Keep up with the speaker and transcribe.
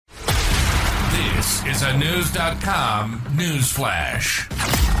This is a News.com news flash.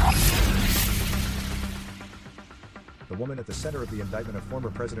 The woman at the center of the indictment of former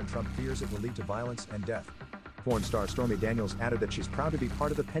President Trump fears it will lead to violence and death. Porn star Stormy Daniels added that she's proud to be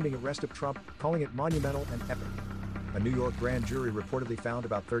part of the pending arrest of Trump, calling it monumental and epic. A New York grand jury reportedly found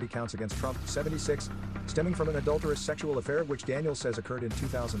about 30 counts against Trump, 76, stemming from an adulterous sexual affair which Daniels says occurred in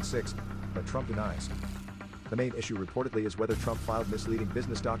 2006, but Trump denies. The main issue reportedly is whether Trump filed misleading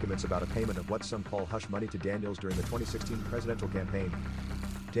business documents about a payment of what some call hush money to Daniels during the 2016 presidential campaign.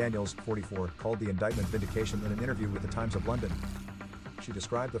 Daniels, 44, called the indictment vindication in an interview with the Times of London. She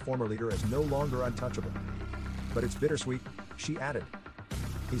described the former leader as no longer untouchable. But it's bittersweet, she added.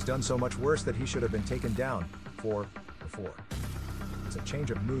 He's done so much worse that he should have been taken down before. It's a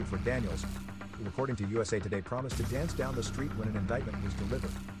change of mood for Daniels, who, according to USA Today, promised to dance down the street when an indictment was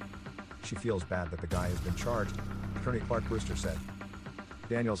delivered. She feels bad that the guy has been charged, Attorney Clark Brewster said.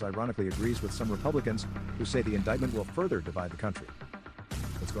 Daniels ironically agrees with some Republicans who say the indictment will further divide the country.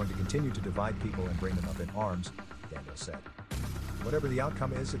 It's going to continue to divide people and bring them up in arms, Daniels said. Whatever the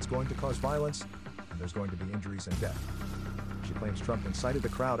outcome is, it's going to cause violence, and there's going to be injuries and death. She claims Trump incited the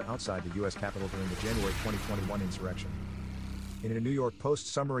crowd outside the U.S. Capitol during the January 2021 insurrection. In a New York Post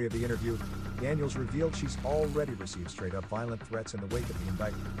summary of the interview, Daniels revealed she's already received straight-up violent threats in the wake of the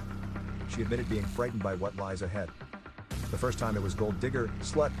indictment. She admitted being frightened by what lies ahead. The first time it was gold digger,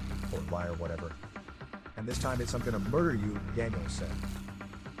 slut, or liar, whatever. And this time it's I'm gonna murder you, Daniels said.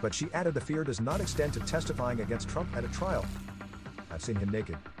 But she added the fear does not extend to testifying against Trump at a trial. I've seen him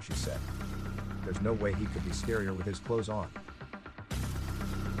naked, she said. There's no way he could be scarier with his clothes on.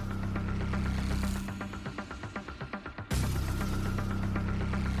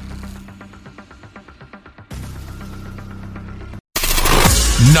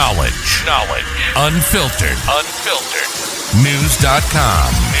 Knowledge. Unfiltered.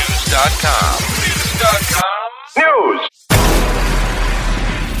 News.com. News.